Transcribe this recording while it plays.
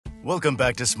Welcome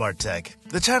back to Smart Tech,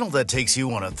 the channel that takes you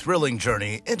on a thrilling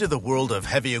journey into the world of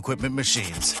heavy equipment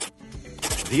machines.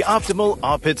 The Optimal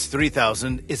Opitz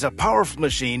 3000 is a powerful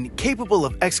machine capable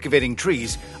of excavating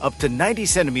trees up to 90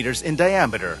 centimeters in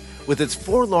diameter with its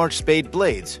 4 large spade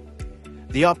blades.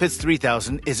 The Opitz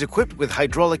 3000 is equipped with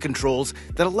hydraulic controls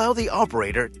that allow the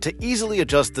operator to easily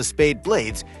adjust the spade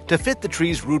blades to fit the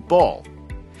tree's root ball.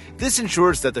 This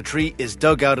ensures that the tree is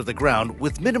dug out of the ground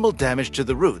with minimal damage to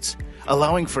the roots,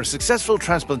 allowing for successful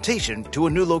transplantation to a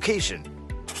new location.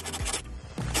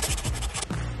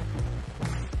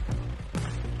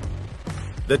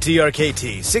 The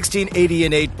TRKT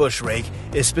 1680-8 bush rake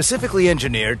is specifically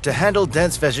engineered to handle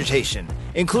dense vegetation,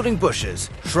 including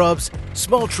bushes, shrubs,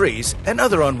 small trees, and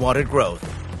other unwanted growth.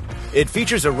 It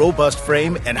features a robust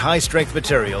frame and high-strength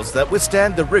materials that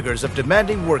withstand the rigors of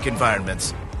demanding work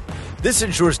environments. This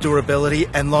ensures durability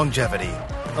and longevity,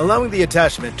 allowing the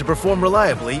attachment to perform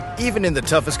reliably even in the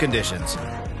toughest conditions.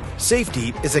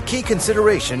 Safety is a key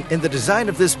consideration in the design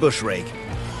of this bush rake.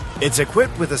 It's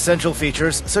equipped with essential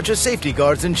features such as safety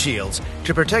guards and shields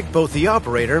to protect both the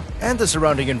operator and the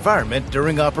surrounding environment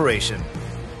during operation.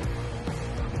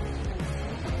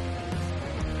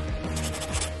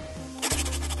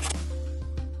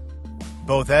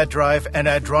 Both AdDrive and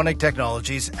AdDronic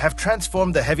technologies have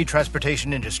transformed the heavy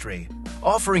transportation industry,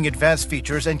 offering advanced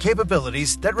features and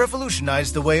capabilities that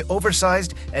revolutionize the way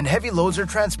oversized and heavy loads are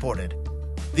transported.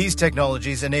 These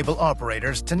technologies enable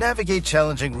operators to navigate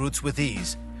challenging routes with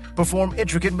ease, perform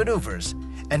intricate maneuvers,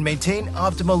 and maintain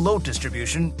optimal load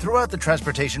distribution throughout the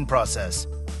transportation process.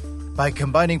 By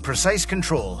combining precise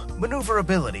control,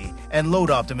 maneuverability, and load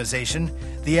optimization,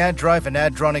 the AdDrive and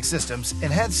AdDronic systems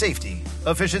enhance safety,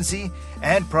 efficiency,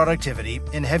 and productivity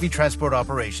in heavy transport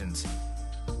operations.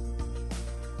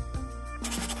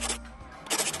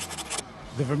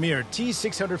 The Vermeer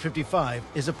T655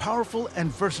 is a powerful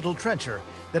and versatile trencher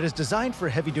that is designed for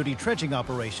heavy-duty trenching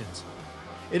operations.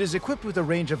 It is equipped with a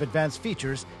range of advanced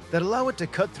features that allow it to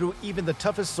cut through even the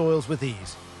toughest soils with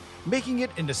ease, making it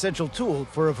an essential tool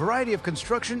for a variety of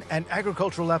construction and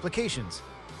agricultural applications.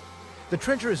 The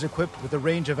trencher is equipped with a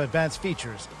range of advanced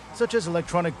features, such as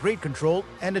electronic grade control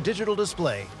and a digital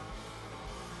display.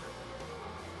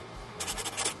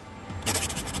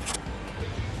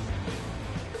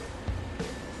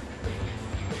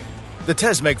 The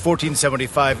Tesmec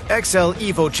 1475 XL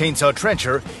Evo Chainsaw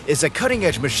Trencher is a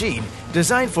cutting-edge machine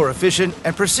designed for efficient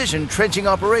and precision trenching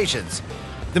operations.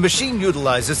 The machine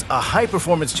utilizes a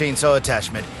high-performance chainsaw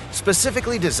attachment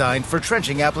specifically designed for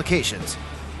trenching applications.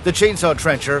 The chainsaw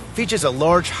trencher features a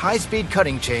large, high-speed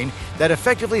cutting chain that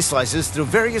effectively slices through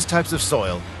various types of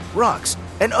soil, rocks,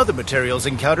 and other materials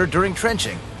encountered during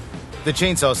trenching. The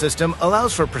chainsaw system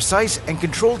allows for precise and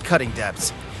controlled cutting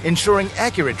depths, ensuring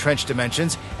accurate trench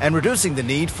dimensions and reducing the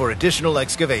need for additional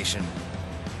excavation.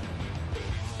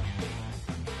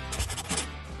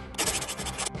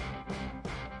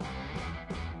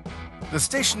 The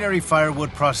stationary firewood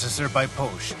processor by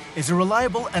Posh is a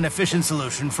reliable and efficient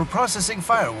solution for processing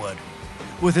firewood.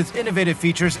 With its innovative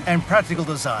features and practical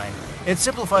design, it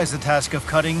simplifies the task of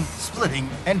cutting, splitting,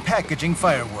 and packaging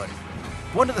firewood.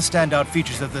 One of the standout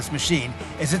features of this machine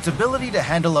is its ability to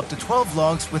handle up to 12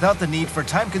 logs without the need for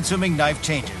time-consuming knife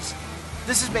changes.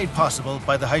 This is made possible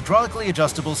by the hydraulically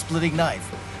adjustable splitting knife,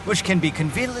 which can be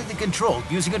conveniently controlled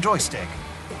using a joystick.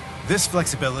 This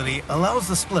flexibility allows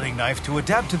the splitting knife to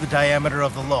adapt to the diameter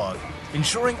of the log,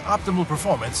 ensuring optimal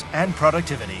performance and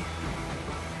productivity.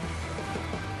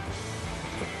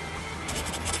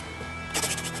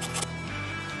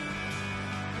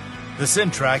 The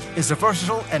Syntrack is a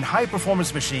versatile and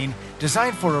high-performance machine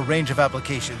designed for a range of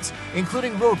applications,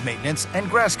 including road maintenance and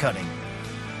grass cutting.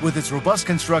 With its robust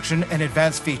construction and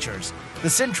advanced features, the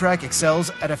Syntrack excels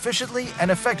at efficiently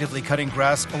and effectively cutting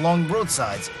grass along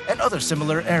roadsides and other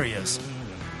similar areas.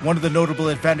 One of the notable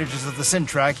advantages of the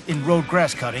Syntrack in road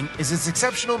grass cutting is its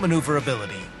exceptional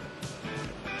maneuverability.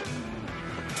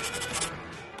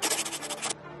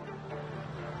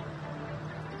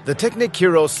 The Technic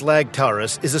Hero Slag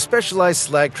Taurus is a specialized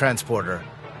slag transporter.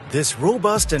 This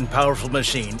robust and powerful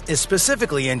machine is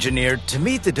specifically engineered to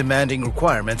meet the demanding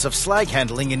requirements of slag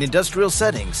handling in industrial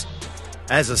settings.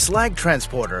 As a slag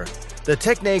transporter, the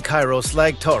Technic Hero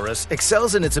Slag Taurus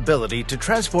excels in its ability to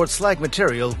transport slag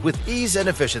material with ease and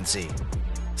efficiency.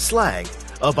 Slag,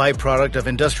 a byproduct of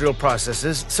industrial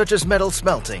processes such as metal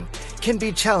smelting, can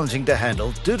be challenging to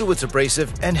handle due to its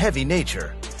abrasive and heavy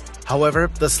nature. However,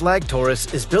 the Slag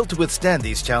Taurus is built to withstand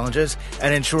these challenges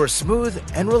and ensure smooth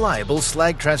and reliable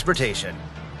slag transportation.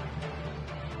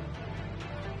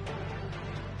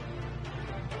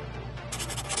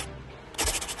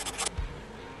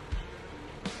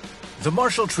 The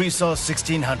Marshall Tree Saw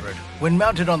 1600, when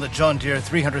mounted on the John Deere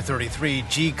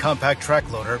 333G Compact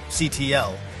Track Loader,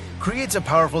 CTL, creates a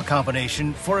powerful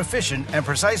combination for efficient and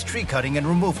precise tree cutting and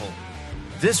removal.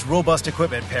 This robust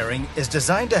equipment pairing is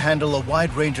designed to handle a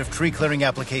wide range of tree clearing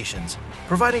applications,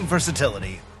 providing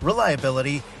versatility,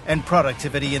 reliability, and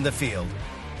productivity in the field.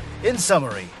 In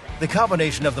summary, the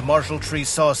combination of the Marshall Tree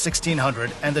Saw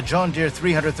 1600 and the John Deere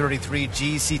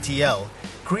 333G CTL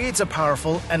creates a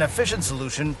powerful and efficient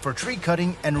solution for tree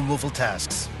cutting and removal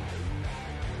tasks.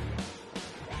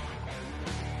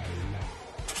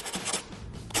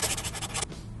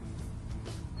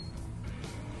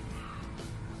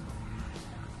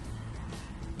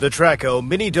 The Traco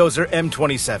Mini Dozer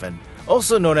M27,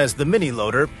 also known as the Mini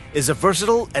Loader, is a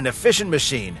versatile and efficient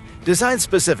machine designed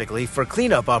specifically for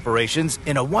cleanup operations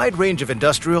in a wide range of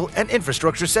industrial and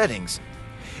infrastructure settings.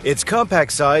 Its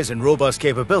compact size and robust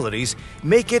capabilities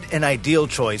make it an ideal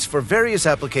choice for various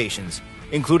applications,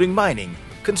 including mining,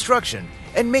 construction,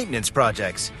 and maintenance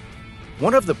projects.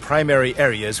 One of the primary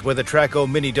areas where the Traco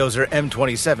Mini Dozer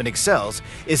M27 excels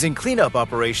is in cleanup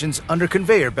operations under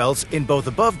conveyor belts in both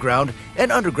above-ground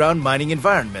and underground mining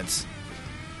environments.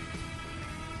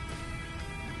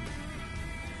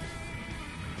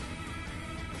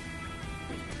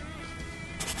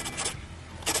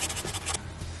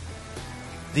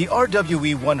 The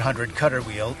RWE100 cutter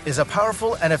wheel is a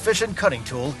powerful and efficient cutting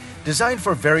tool designed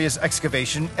for various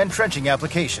excavation and trenching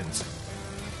applications.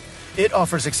 It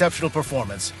offers exceptional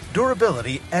performance,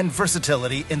 durability, and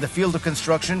versatility in the field of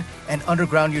construction and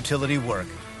underground utility work.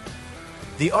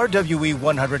 The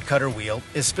RWE100 cutter wheel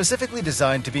is specifically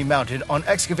designed to be mounted on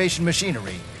excavation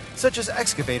machinery, such as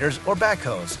excavators or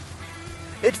backhoes.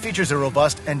 It features a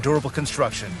robust and durable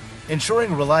construction,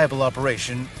 ensuring reliable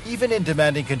operation even in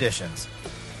demanding conditions.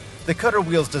 The cutter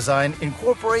wheel's design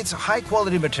incorporates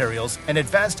high-quality materials and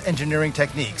advanced engineering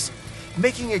techniques,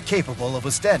 making it capable of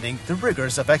withstanding the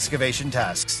rigors of excavation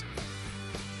tasks.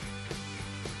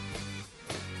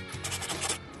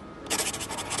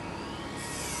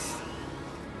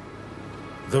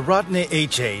 The Rodney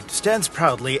H8 stands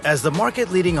proudly as the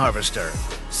market-leading harvester,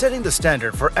 setting the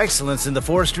standard for excellence in the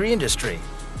forestry industry.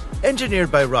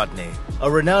 Engineered by Rodney,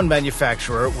 a renowned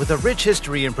manufacturer with a rich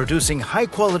history in producing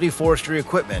high-quality forestry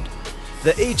equipment,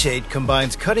 the H8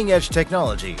 combines cutting-edge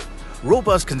technology,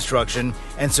 robust construction,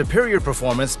 and superior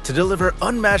performance to deliver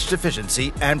unmatched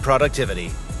efficiency and productivity.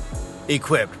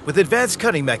 Equipped with advanced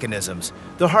cutting mechanisms,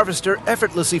 the harvester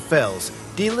effortlessly fells,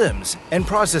 delimbs, and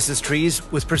processes trees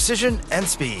with precision and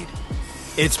speed.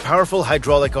 Its powerful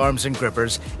hydraulic arms and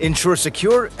grippers ensure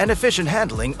secure and efficient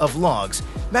handling of logs,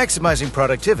 maximizing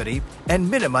productivity and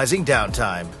minimizing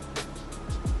downtime.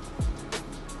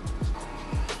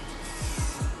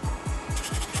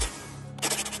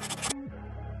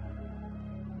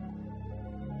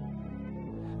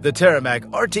 The Terramac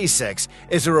RT6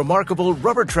 is a remarkable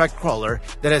rubber-tracked crawler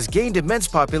that has gained immense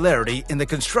popularity in the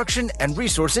construction and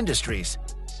resource industries.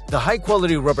 The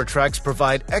high-quality rubber tracks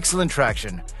provide excellent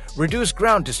traction, reduce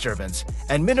ground disturbance,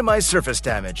 and minimize surface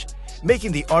damage,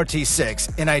 making the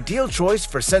RT6 an ideal choice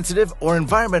for sensitive or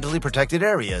environmentally protected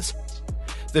areas.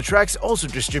 The tracks also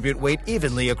distribute weight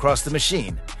evenly across the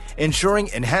machine, ensuring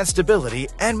enhanced stability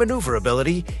and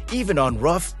maneuverability even on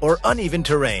rough or uneven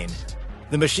terrain.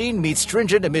 The machine meets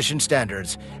stringent emission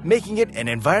standards, making it an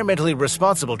environmentally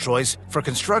responsible choice for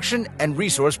construction and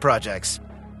resource projects.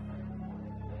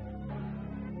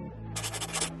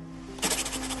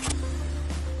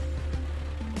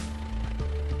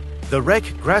 The REC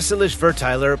Grass Silage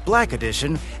Vertiler Black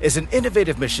Edition is an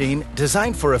innovative machine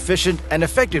designed for efficient and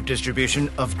effective distribution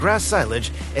of grass silage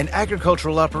in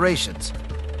agricultural operations.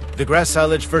 The Grass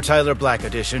Silage Vertiler Black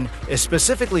Edition is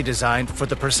specifically designed for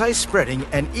the precise spreading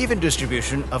and even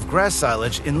distribution of grass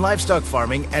silage in livestock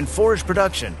farming and forage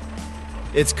production.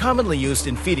 It's commonly used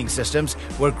in feeding systems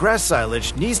where grass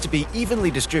silage needs to be evenly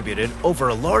distributed over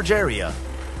a large area.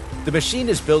 The machine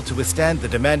is built to withstand the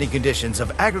demanding conditions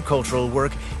of agricultural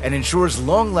work and ensures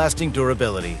long-lasting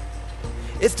durability.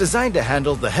 It's designed to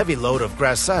handle the heavy load of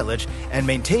grass silage and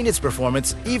maintain its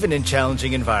performance even in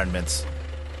challenging environments.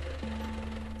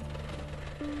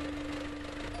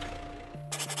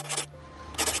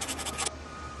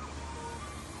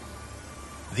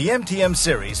 The MTM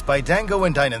series by Dango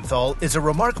and Dynenthal is a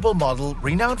remarkable model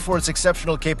renowned for its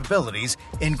exceptional capabilities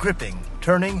in gripping,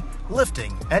 turning,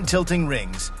 lifting, and tilting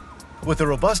rings. With a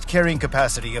robust carrying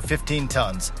capacity of 15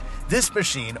 tons, this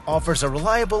machine offers a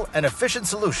reliable and efficient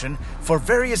solution for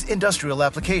various industrial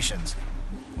applications.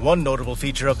 One notable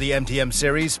feature of the MTM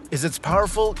series is its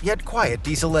powerful yet quiet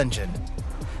diesel engine.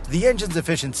 The engine's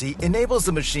efficiency enables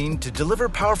the machine to deliver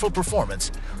powerful performance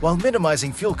while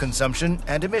minimizing fuel consumption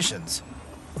and emissions.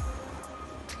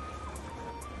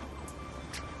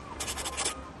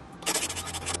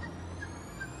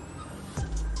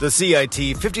 The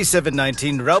CIT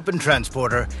 5719 Raupen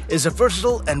Transporter is a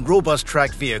versatile and robust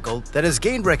tracked vehicle that has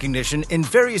gained recognition in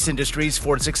various industries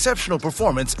for its exceptional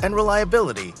performance and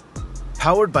reliability.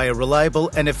 Powered by a reliable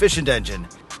and efficient engine,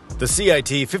 the CIT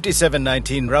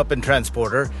 5719 Raupen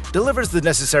Transporter delivers the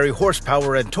necessary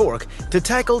horsepower and torque to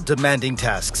tackle demanding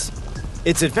tasks.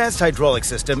 Its advanced hydraulic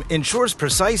system ensures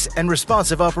precise and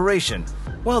responsive operation,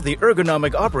 while the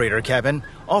ergonomic operator cabin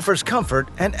offers comfort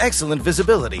and excellent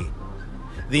visibility.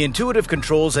 The intuitive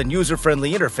controls and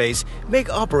user-friendly interface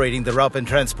make operating the Raupen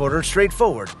Transporter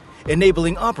straightforward,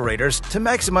 enabling operators to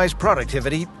maximize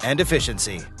productivity and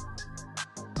efficiency.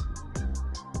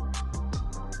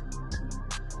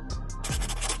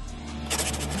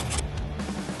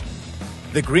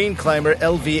 The Green Climber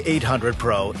LV800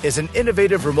 Pro is an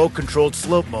innovative remote-controlled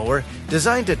slope mower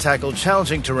designed to tackle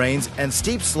challenging terrains and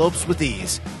steep slopes with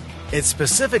ease. It's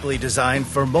specifically designed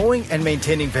for mowing and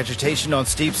maintaining vegetation on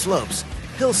steep slopes,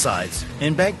 hillsides,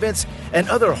 embankments, and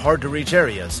other hard-to-reach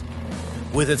areas.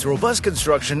 With its robust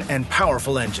construction and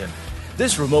powerful engine,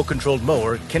 this remote-controlled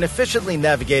mower can efficiently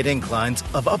navigate inclines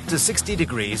of up to 60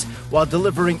 degrees while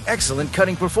delivering excellent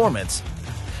cutting performance.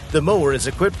 The mower is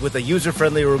equipped with a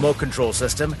user-friendly remote control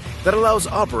system that allows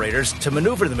operators to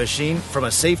maneuver the machine from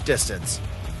a safe distance.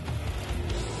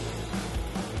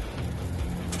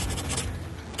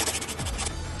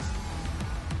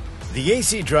 The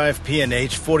AC Drive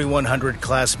P&H 4100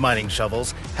 class mining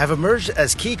shovels have emerged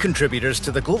as key contributors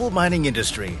to the global mining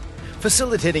industry,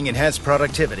 facilitating enhanced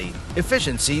productivity,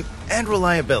 efficiency, and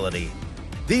reliability.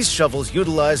 These shovels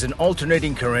utilize an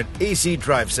alternating current AC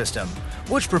drive system,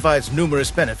 which provides numerous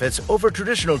benefits over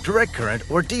traditional direct current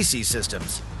or DC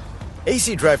systems.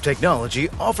 AC drive technology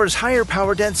offers higher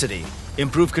power density,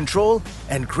 improved control,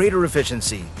 and greater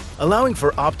efficiency, allowing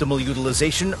for optimal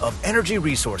utilization of energy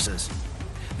resources.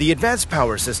 The advanced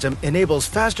power system enables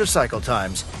faster cycle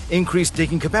times, increased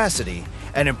digging capacity,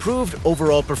 and improved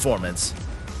overall performance.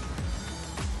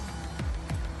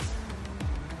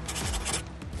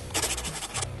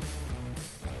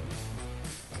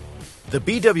 The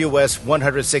BWS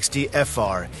 160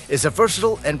 FR is a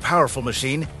versatile and powerful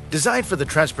machine designed for the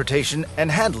transportation and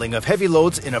handling of heavy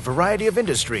loads in a variety of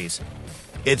industries.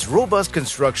 Its robust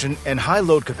construction and high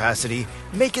load capacity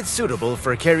make it suitable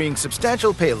for carrying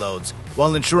substantial payloads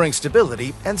while ensuring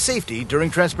stability and safety during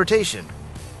transportation.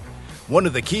 One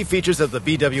of the key features of the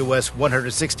BWS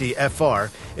 160 FR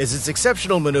is its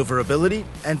exceptional maneuverability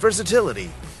and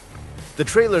versatility. The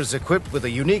trailer is equipped with a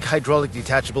unique hydraulic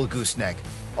detachable gooseneck,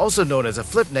 also known as a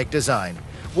flip neck design,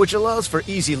 which allows for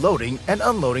easy loading and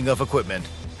unloading of equipment.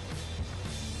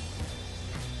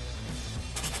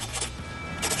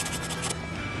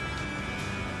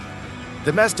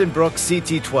 The Mastenbrook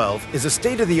CT12 is a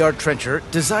state-of-the-art trencher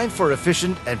designed for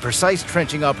efficient and precise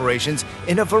trenching operations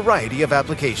in a variety of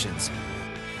applications.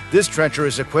 This trencher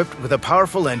is equipped with a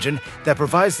powerful engine that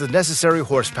provides the necessary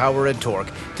horsepower and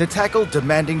torque to tackle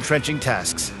demanding trenching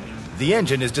tasks. The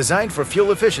engine is designed for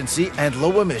fuel efficiency and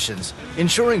low emissions,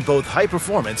 ensuring both high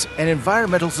performance and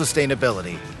environmental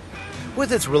sustainability.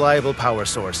 With its reliable power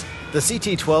source, the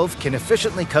CT12 can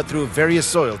efficiently cut through various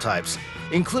soil types,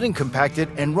 including compacted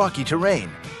and rocky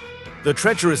terrain. The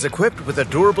trencher is equipped with a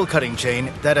durable cutting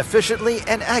chain that efficiently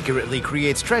and accurately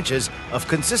creates trenches of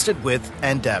consistent width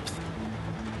and depth.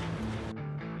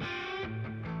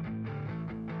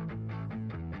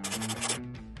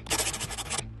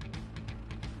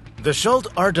 The Schuldt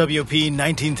RWP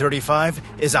 1935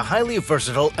 is a highly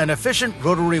versatile and efficient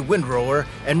rotary windrower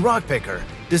and rock picker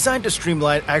designed to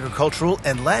streamline agricultural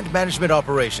and land management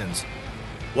operations.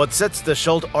 What sets the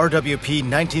Schuldt RWP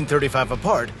 1935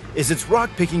 apart is its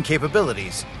rock-picking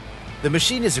capabilities. The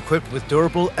machine is equipped with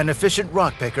durable and efficient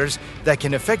rock pickers that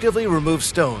can effectively remove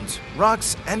stones,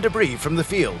 rocks, and debris from the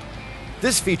field.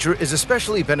 This feature is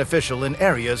especially beneficial in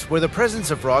areas where the presence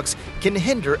of rocks can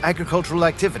hinder agricultural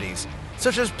activities,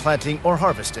 such as planting or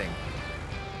harvesting.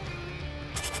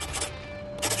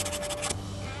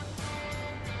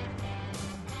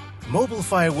 Mobile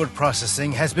firewood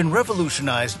processing has been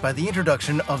revolutionized by the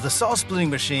introduction of the saw-splitting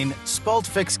machine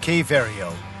Spaltfix K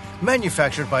Vario,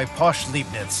 manufactured by Posch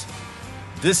Leibniz.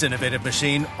 This innovative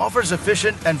machine offers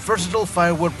efficient and versatile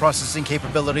firewood processing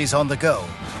capabilities on the go,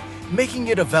 making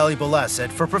it a valuable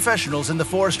asset for professionals in the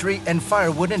forestry and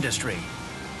firewood industry.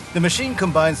 The machine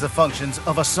combines the functions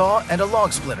of a saw and a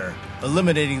log splitter,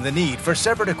 eliminating the need for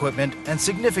separate equipment and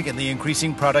significantly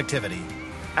increasing productivity.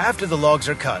 After the logs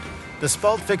are cut, The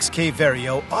SpaltFix K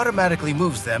Vario automatically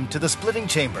moves them to the splitting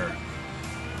chamber.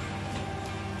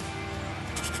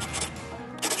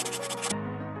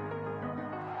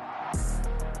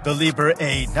 The Liebherr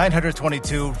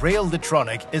A922 Rail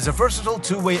Litronic is a versatile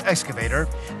two-way excavator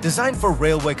designed for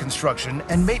railway construction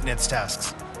and maintenance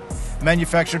tasks.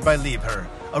 Manufactured by Liebherr,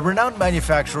 a renowned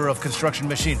manufacturer of construction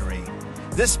machinery,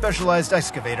 this specialized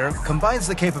excavator combines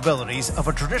the capabilities of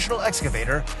a traditional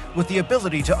excavator with the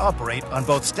ability to operate on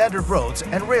both standard roads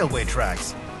and railway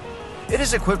tracks. It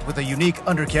is equipped with a unique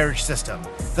undercarriage system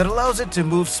that allows it to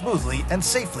move smoothly and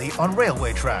safely on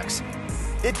railway tracks.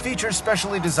 It features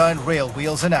specially designed rail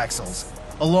wheels and axles,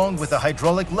 along with a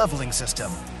hydraulic leveling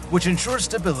system, which ensures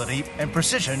stability and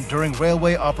precision during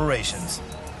railway operations.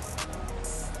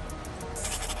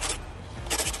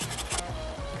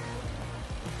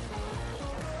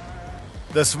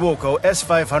 The Swoko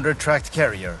S500 tracked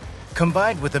carrier,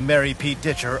 combined with the Mary Pete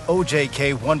Ditcher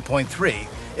OJK 1.3,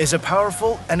 is a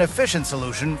powerful and efficient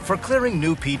solution for clearing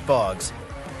new peat bogs.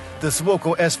 The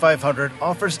Swoko S500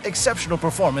 offers exceptional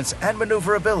performance and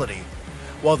maneuverability,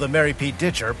 while the Mary Pete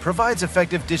Ditcher provides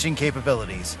effective ditching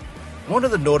capabilities. One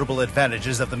of the notable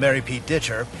advantages of the Mary Pete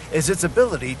Ditcher is its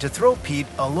ability to throw peat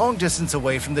a long distance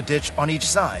away from the ditch on each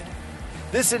side.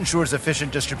 This ensures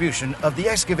efficient distribution of the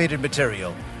excavated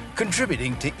material,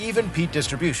 contributing to even peat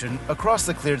distribution across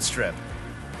the cleared strip.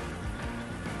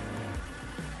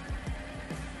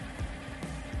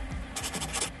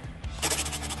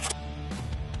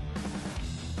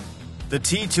 The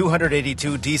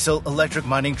T282 diesel electric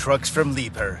mining trucks from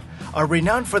Liebherr are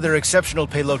renowned for their exceptional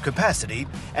payload capacity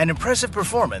and impressive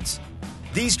performance.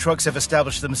 These trucks have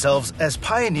established themselves as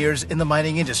pioneers in the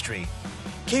mining industry,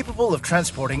 capable of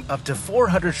transporting up to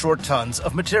 400 short tons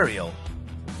of material.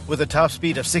 With a top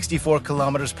speed of 64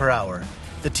 kilometers per hour,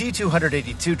 the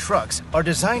T282 trucks are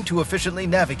designed to efficiently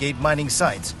navigate mining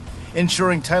sites,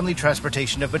 ensuring timely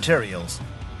transportation of materials.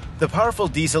 The powerful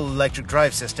diesel-electric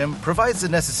drive system provides the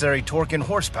necessary torque and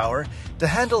horsepower to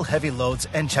handle heavy loads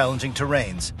and challenging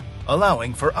terrains,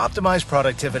 allowing for optimized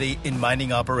productivity in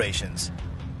mining operations.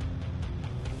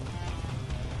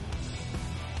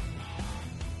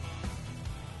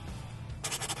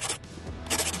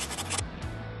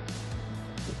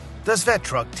 The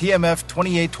Svettruck TMF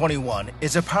 2821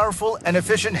 is a powerful and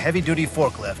efficient heavy-duty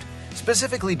forklift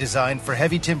specifically designed for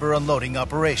heavy timber unloading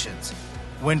operations.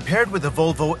 When paired with the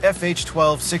Volvo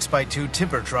FH12 6x2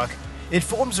 timber truck, it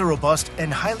forms a robust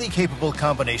and highly capable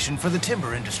combination for the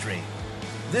timber industry.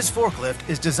 This forklift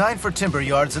is designed for timber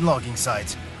yards and logging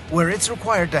sites, where it's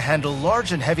required to handle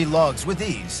large and heavy logs with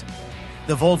ease.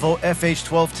 The Volvo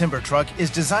FH12 timber truck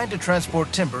is designed to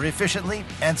transport timber efficiently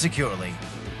and securely.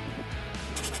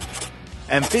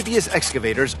 Amphibious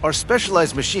excavators are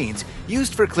specialized machines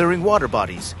used for clearing water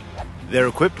bodies. They're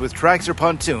equipped with tracks or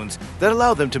pontoons that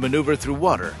allow them to maneuver through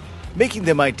water, making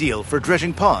them ideal for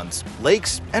dredging ponds,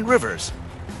 lakes, and rivers.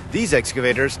 These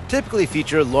excavators typically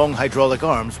feature long hydraulic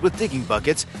arms with digging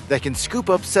buckets that can scoop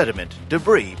up sediment,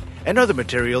 debris, and other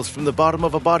materials from the bottom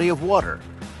of a body of water.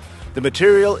 The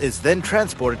material is then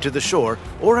transported to the shore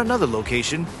or another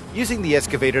location using the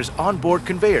excavator's onboard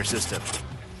conveyor system.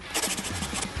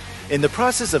 In the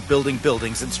process of building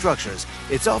buildings and structures,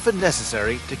 it's often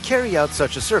necessary to carry out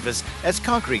such a service as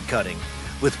concrete cutting,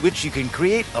 with which you can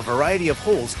create a variety of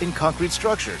holes in concrete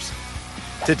structures.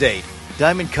 To date,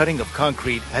 diamond cutting of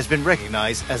concrete has been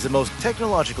recognized as the most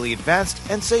technologically advanced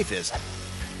and safest.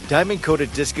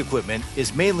 Diamond-coated disc equipment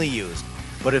is mainly used,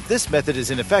 but if this method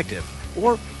is ineffective,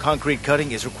 or concrete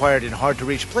cutting is required in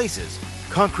hard-to-reach places,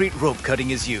 concrete rope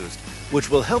cutting is used, which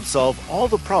will help solve all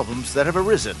the problems that have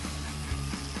arisen.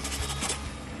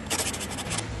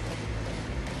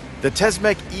 The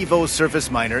Tesmec Evo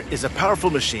Surface Miner is a powerful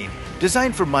machine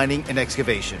designed for mining and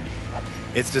excavation.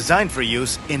 It's designed for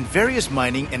use in various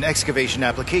mining and excavation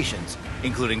applications,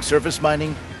 including surface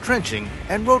mining, trenching,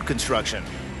 and road construction.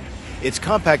 Its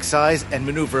compact size and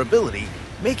maneuverability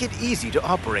make it easy to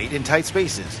operate in tight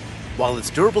spaces, while its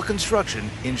durable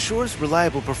construction ensures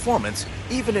reliable performance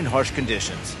even in harsh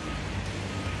conditions.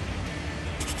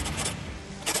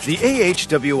 The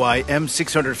AHWI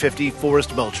M650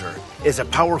 Forest Mulcher is a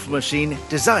powerful machine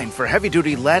designed for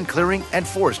heavy-duty land clearing and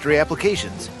forestry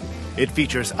applications. It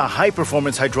features a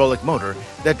high-performance hydraulic motor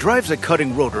that drives a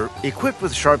cutting rotor equipped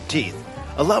with sharp teeth,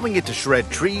 allowing it to shred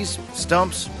trees,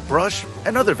 stumps, brush,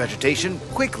 and other vegetation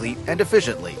quickly and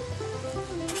efficiently.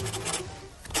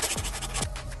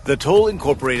 The Toll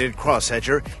Incorporated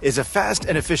Crosshedger is a fast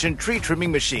and efficient tree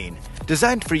trimming machine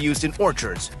designed for use in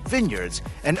orchards, vineyards,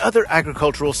 and other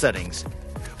agricultural settings.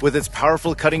 With its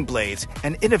powerful cutting blades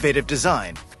and innovative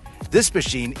design, This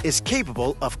machine is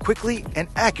capable of quickly and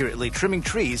accurately trimming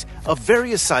trees of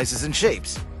various sizes and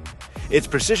shapes. Its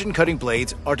precision cutting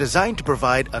blades are designed to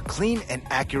provide a clean and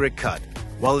accurate cut,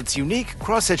 while its unique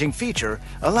cross-edging feature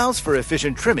allows for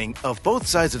efficient trimming of both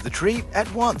sides of the tree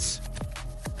at once.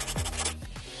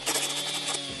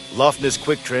 Lofness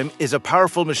Quick Trim is a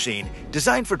powerful machine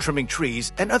designed for trimming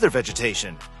trees and other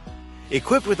vegetation.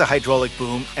 Equipped with a hydraulic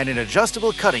boom and an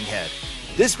adjustable cutting head,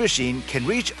 this machine can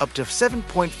reach up to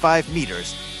 7.5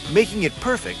 meters, making it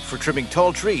perfect for trimming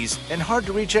tall trees and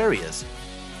hard-to-reach areas.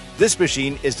 This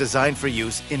machine is designed for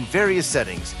use in various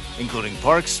settings, including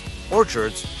parks,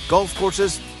 orchards, golf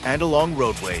courses, and along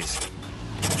roadways.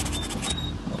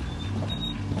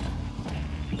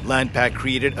 Landpack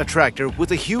created a tractor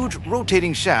with a huge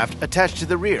rotating shaft attached to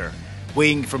the rear,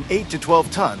 weighing from 8 to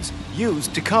 12 tons,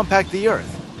 used to compact the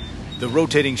earth. The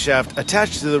rotating shaft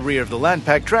attached to the rear of the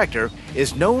Landpack tractor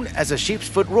is known as a sheep's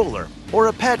foot roller or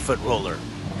a pad foot roller.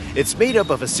 It's made up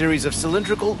of a series of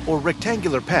cylindrical or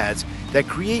rectangular pads that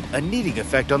create a kneading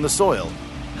effect on the soil,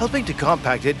 helping to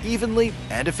compact it evenly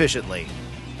and efficiently.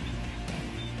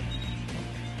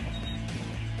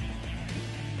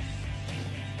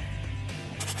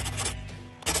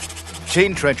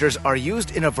 Chain trenchers are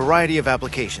used in a variety of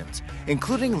applications,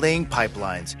 including laying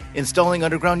pipelines, installing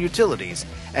underground utilities,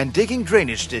 and digging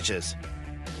drainage ditches.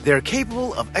 They're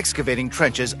capable of excavating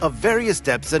trenches of various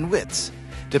depths and widths,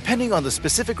 depending on the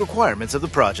specific requirements of the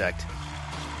project.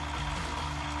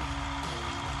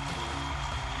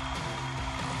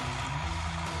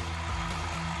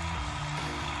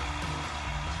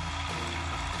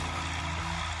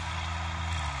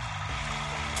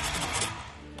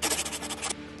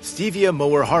 Stevia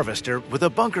mower harvester with a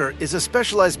bunker is a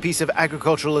specialized piece of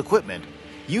agricultural equipment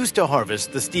used to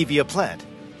harvest the stevia plant.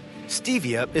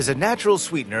 Stevia is a natural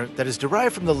sweetener that is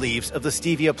derived from the leaves of the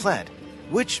stevia plant,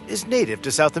 which is native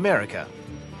to South America.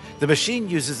 The machine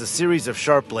uses a series of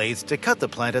sharp blades to cut the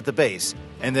plant at the base,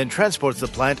 and then transports the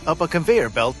plant up a conveyor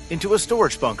belt into a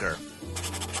storage bunker.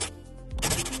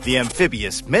 The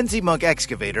amphibious Menziemunk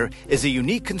excavator is a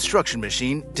unique construction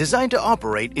machine designed to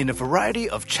operate in a variety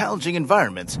of challenging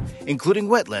environments, including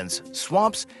wetlands,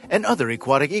 swamps, and other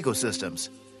aquatic ecosystems.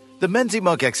 The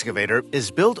Menziemunk excavator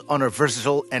is built on a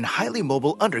versatile and highly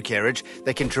mobile undercarriage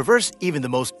that can traverse even the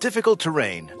most difficult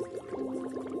terrain.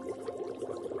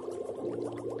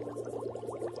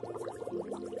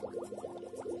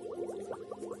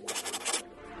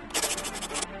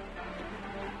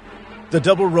 The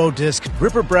double-row disc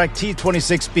Ripperbrack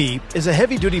T26B is a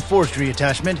heavy-duty forestry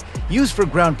attachment used for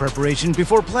ground preparation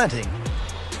before planting.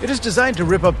 It is designed to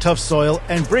rip up tough soil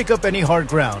and break up any hard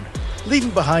ground, leaving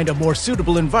behind a more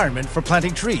suitable environment for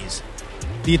planting trees.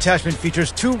 The attachment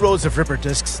features 2 rows of ripper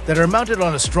discs that are mounted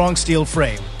on a strong steel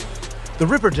frame. The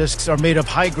ripper discs are made of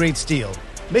high-grade steel,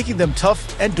 making them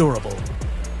tough and durable.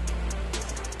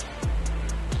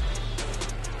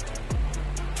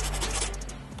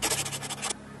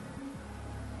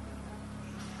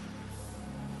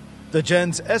 The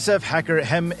Gens SF Hacker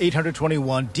HEM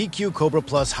 821 DQ Cobra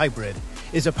Plus Hybrid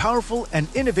is a powerful and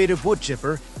innovative wood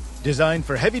chipper designed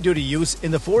for heavy-duty use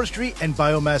in the forestry and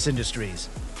biomass industries.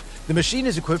 The machine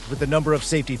is equipped with a number of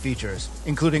safety features,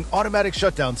 including automatic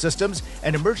shutdown systems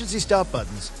and emergency stop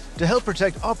buttons to help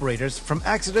protect operators from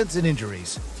accidents and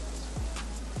injuries.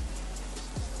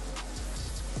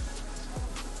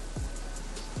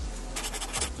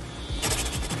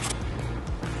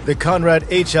 The Conrad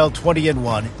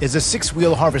HL20N1 is a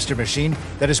 6-wheel harvester machine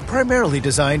that is primarily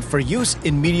designed for use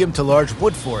in medium to large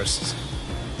wood forests.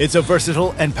 It's a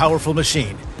versatile and powerful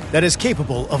machine that is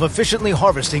capable of efficiently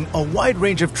harvesting a wide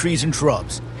range of trees and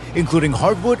shrubs, including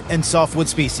hardwood and softwood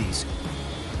species.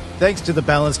 Thanks to the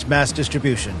balanced mass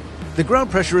distribution, the ground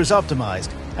pressure is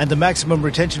optimized and the maximum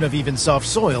retention of even soft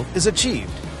soil is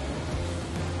achieved.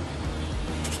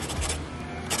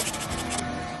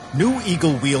 New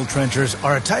Eagle wheel trenchers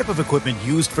are a type of equipment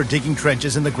used for digging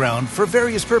trenches in the ground for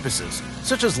various purposes,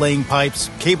 such as laying pipes,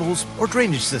 cables, or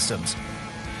drainage systems.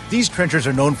 These trenchers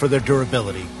are known for their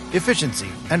durability, efficiency,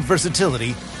 and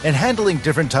versatility in handling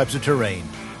different types of terrain.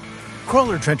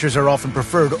 Crawler trenchers are often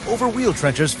preferred over wheel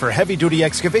trenchers for heavy-duty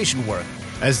excavation work,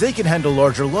 as they can handle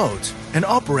larger loads and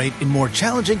operate in more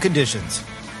challenging conditions.